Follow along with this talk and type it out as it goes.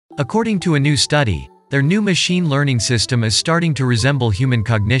According to a new study, their new machine learning system is starting to resemble human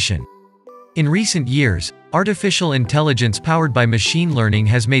cognition. In recent years, artificial intelligence powered by machine learning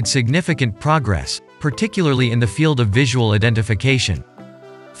has made significant progress, particularly in the field of visual identification.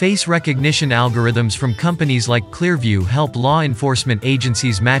 Face recognition algorithms from companies like Clearview help law enforcement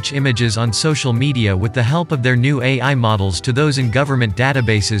agencies match images on social media with the help of their new AI models to those in government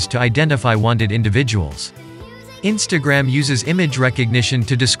databases to identify wanted individuals. Instagram uses image recognition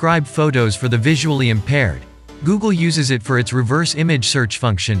to describe photos for the visually impaired. Google uses it for its reverse image search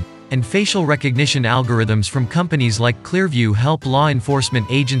function, and facial recognition algorithms from companies like Clearview help law enforcement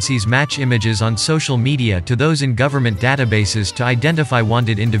agencies match images on social media to those in government databases to identify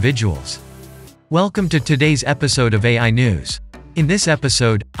wanted individuals. Welcome to today's episode of AI News. In this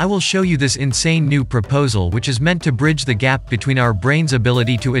episode, I will show you this insane new proposal which is meant to bridge the gap between our brain's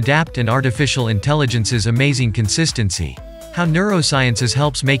ability to adapt and artificial intelligence's amazing consistency. How neuroscience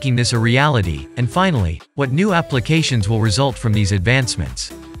helps making this a reality, and finally, what new applications will result from these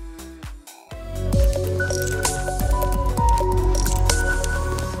advancements.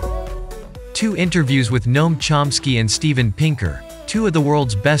 Two interviews with Noam Chomsky and Steven Pinker, two of the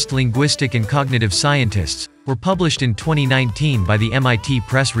world's best linguistic and cognitive scientists, were published in 2019 by the MIT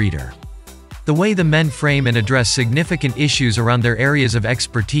Press Reader. The way the men frame and address significant issues around their areas of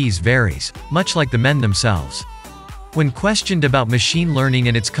expertise varies, much like the men themselves. When questioned about machine learning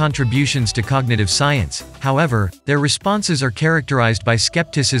and its contributions to cognitive science, however, their responses are characterized by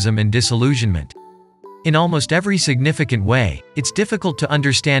skepticism and disillusionment. In almost every significant way, it's difficult to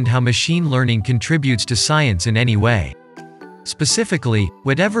understand how machine learning contributes to science in any way. Specifically,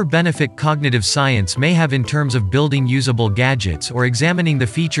 whatever benefit cognitive science may have in terms of building usable gadgets or examining the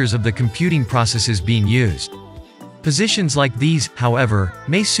features of the computing processes being used. Positions like these, however,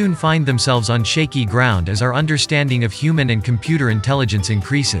 may soon find themselves on shaky ground as our understanding of human and computer intelligence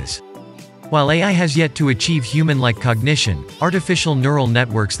increases. While AI has yet to achieve human-like cognition, artificial neural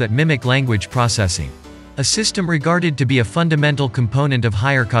networks that mimic language processing, a system regarded to be a fundamental component of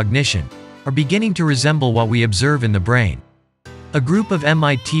higher cognition, are beginning to resemble what we observe in the brain. A group of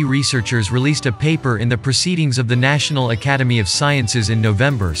MIT researchers released a paper in the Proceedings of the National Academy of Sciences in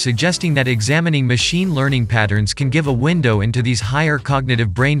November suggesting that examining machine learning patterns can give a window into these higher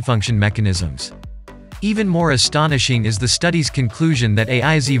cognitive brain function mechanisms. Even more astonishing is the study's conclusion that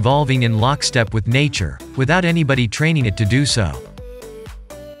AI is evolving in lockstep with nature, without anybody training it to do so.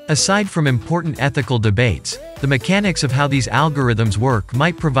 Aside from important ethical debates, the mechanics of how these algorithms work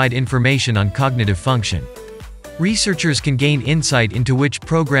might provide information on cognitive function. Researchers can gain insight into which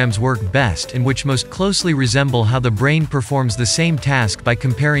programs work best and which most closely resemble how the brain performs the same task by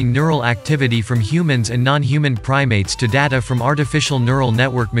comparing neural activity from humans and non-human primates to data from artificial neural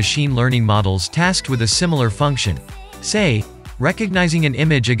network machine learning models tasked with a similar function. Say, recognizing an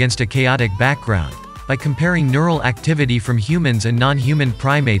image against a chaotic background, by comparing neural activity from humans and non-human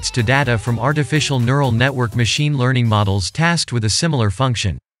primates to data from artificial neural network machine learning models tasked with a similar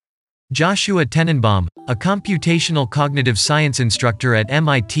function. Joshua Tenenbaum, a computational cognitive science instructor at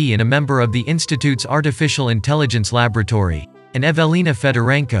MIT and a member of the Institute's Artificial Intelligence Laboratory, and Evelina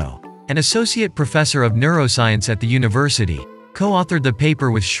Fedorenko, an associate professor of neuroscience at the university, co-authored the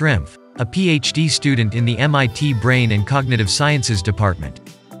paper with Shrimpf, a PhD student in the MIT Brain and Cognitive Sciences department.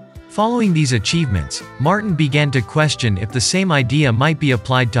 Following these achievements, Martin began to question if the same idea might be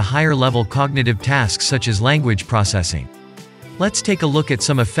applied to higher-level cognitive tasks such as language processing. Let's take a look at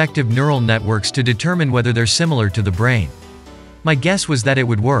some effective neural networks to determine whether they're similar to the brain. My guess was that it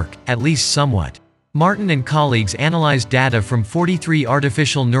would work, at least somewhat. Martin and colleagues analyzed data from 43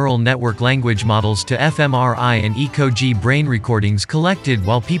 artificial neural network language models to fMRI and EKG brain recordings collected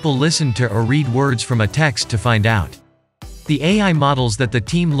while people listened to or read words from a text to find out. The AI models that the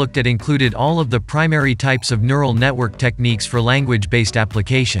team looked at included all of the primary types of neural network techniques for language-based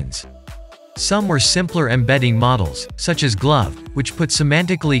applications. Some were simpler embedding models, such as GloVe, which put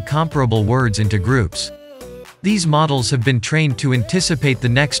semantically comparable words into groups. These models have been trained to anticipate the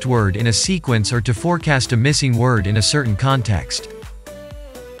next word in a sequence or to forecast a missing word in a certain context.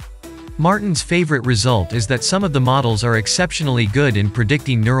 Martin's favorite result is that some of the models are exceptionally good in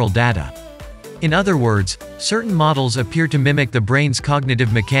predicting neural data. In other words, certain models appear to mimic the brain's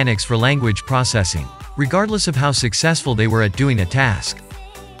cognitive mechanics for language processing, regardless of how successful they were at doing a task.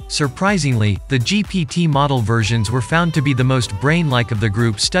 Surprisingly, the GPT model versions were found to be the most brain-like of the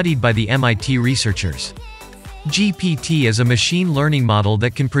group studied by the MIT researchers. GPT is a machine learning model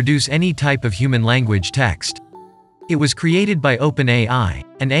that can produce any type of human language text. It was created by OpenAI,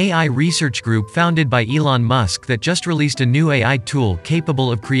 an AI research group founded by Elon Musk that just released a new AI tool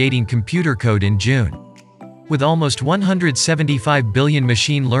capable of creating computer code in June. With almost 175 billion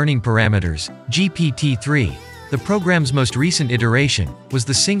machine learning parameters, GPT-3, the program's most recent iteration, was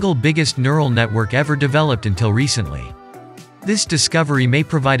the single biggest neural network ever developed until recently. This discovery may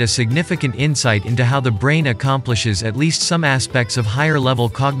provide a significant insight into how the brain accomplishes at least some aspects of higher-level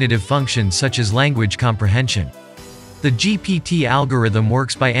cognitive functions such as language comprehension. The GPT algorithm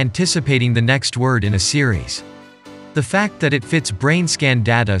works by anticipating the next word in a series. The fact that it fits brain scan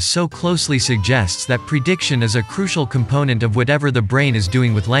data so closely suggests that prediction is a crucial component of whatever the brain is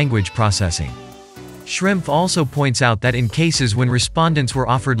doing with language processing. Schrimpf also points out that in cases when respondents were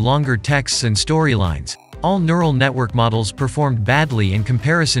offered longer texts and storylines, all neural network models performed badly in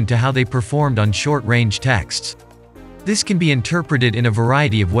comparison to how they performed on short-range texts. This can be interpreted in a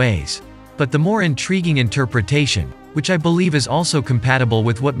variety of ways. But the more intriguing interpretation, which I believe is also compatible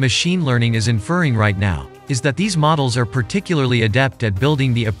with what machine learning is inferring right now, is that these models are particularly adept at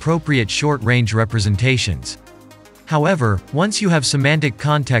building the appropriate short-range representations. However, once you have semantic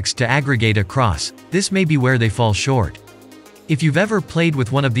context to aggregate across, this may be where they fall short. If you've ever played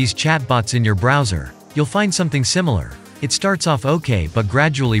with one of these chatbots in your browser, you'll find something similar. It starts off okay but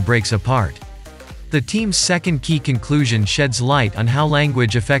gradually breaks apart. The team's second key conclusion sheds light on how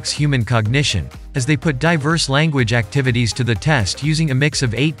language affects human cognition, as they put diverse language activities to the test using a mix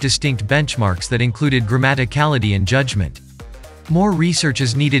of 8 distinct benchmarks that included grammaticality and judgment. More research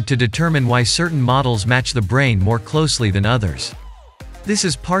is needed to determine why certain models match the brain more closely than others. This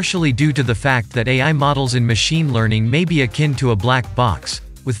is partially due to the fact that AI models in machine learning may be akin to a black box,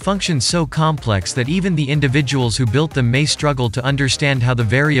 with functions so complex that even the individuals who built them may struggle to understand how the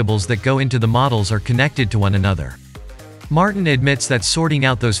variables that go into the models are connected to one another. Martin admits that sorting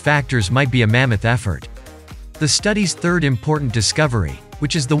out those factors might be a mammoth effort. The study's third important discovery,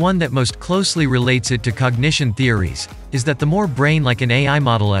 which is the one that most closely relates it to cognition theories, is that the more brain-like an AI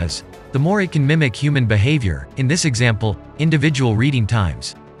model is, the more it can mimic human behavior, in this example, individual reading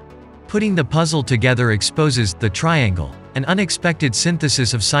times. Putting the puzzle together exposes the triangle, an unexpected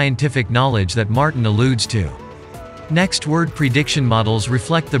synthesis of scientific knowledge that Martin alludes to. Next word prediction models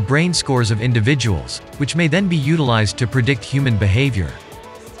reflect the brain scores of individuals, which may then be utilized to predict human behavior.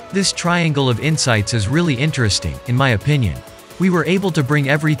 This triangle of insights is really interesting, in my opinion. We were able to bring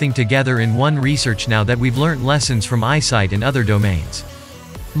everything together in one research now that we've learned lessons from eyesight and other domains.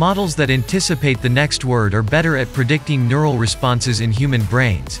 Models that anticipate the next word are better at predicting neural responses in human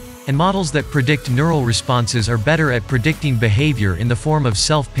brains, and models that predict neural responses are better at predicting behavior in the form of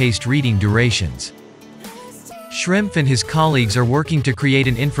self-paced reading durations. Schrimpf and his colleagues are working to create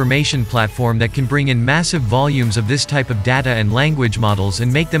an information platform that can bring in massive volumes of this type of data and language models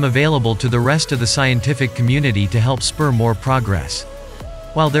and make them available to the rest of the scientific community to help spur more progress.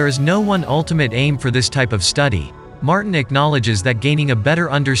 While there is no one ultimate aim for this type of study, Martin acknowledges that gaining a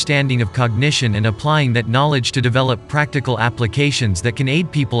better understanding of cognition and applying that knowledge to develop practical applications that can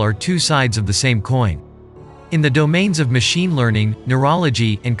aid people are two sides of the same coin. In the domains of machine learning,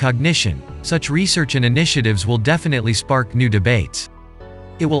 neurology, and cognition, such research and initiatives will definitely spark new debates.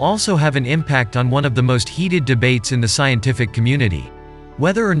 It will also have an impact on one of the most heated debates in the scientific community: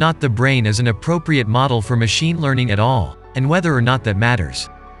 whether or not the brain is an appropriate model for machine learning at all, and whether or not that matters.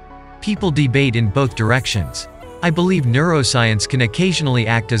 People debate in both directions. I believe neuroscience can occasionally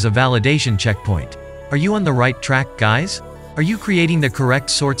act as a validation checkpoint. Are you on the right track, guys? Are you creating the correct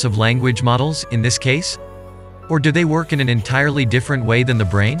sorts of language models, in this case? Or do they work in an entirely different way than the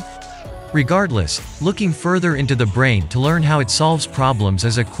brain? Regardless, looking further into the brain to learn how it solves problems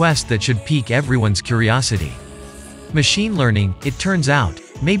is a quest that should pique everyone's curiosity. Machine learning, it turns out,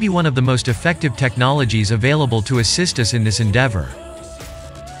 may be one of the most effective technologies available to assist us in this endeavor.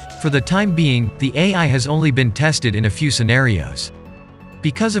 For the time being, the AI has only been tested in a few scenarios.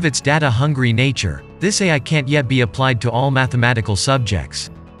 Because of its data-hungry nature, this AI can't yet be applied to all mathematical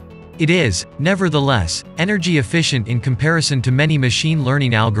subjects. It is, nevertheless, energy efficient in comparison to many machine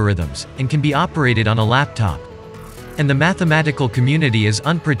learning algorithms, and can be operated on a laptop. And the mathematical community is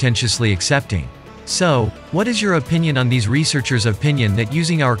unpretentiously accepting. So, what is your opinion on these researchers' opinion that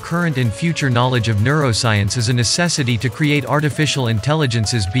using our current and future knowledge of neuroscience is a necessity to create artificial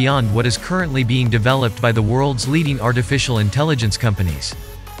intelligences beyond what is currently being developed by the world's leading artificial intelligence companies?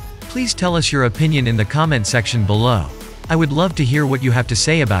 Please tell us your opinion in the comment section below. I would love to hear what you have to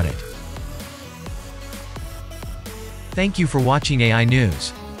say about it. Thank you for watching AI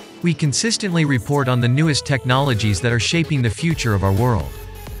News. We consistently report on the newest technologies that are shaping the future of our world.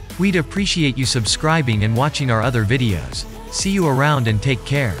 We'd appreciate you subscribing and watching our other videos. See you around and take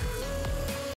care.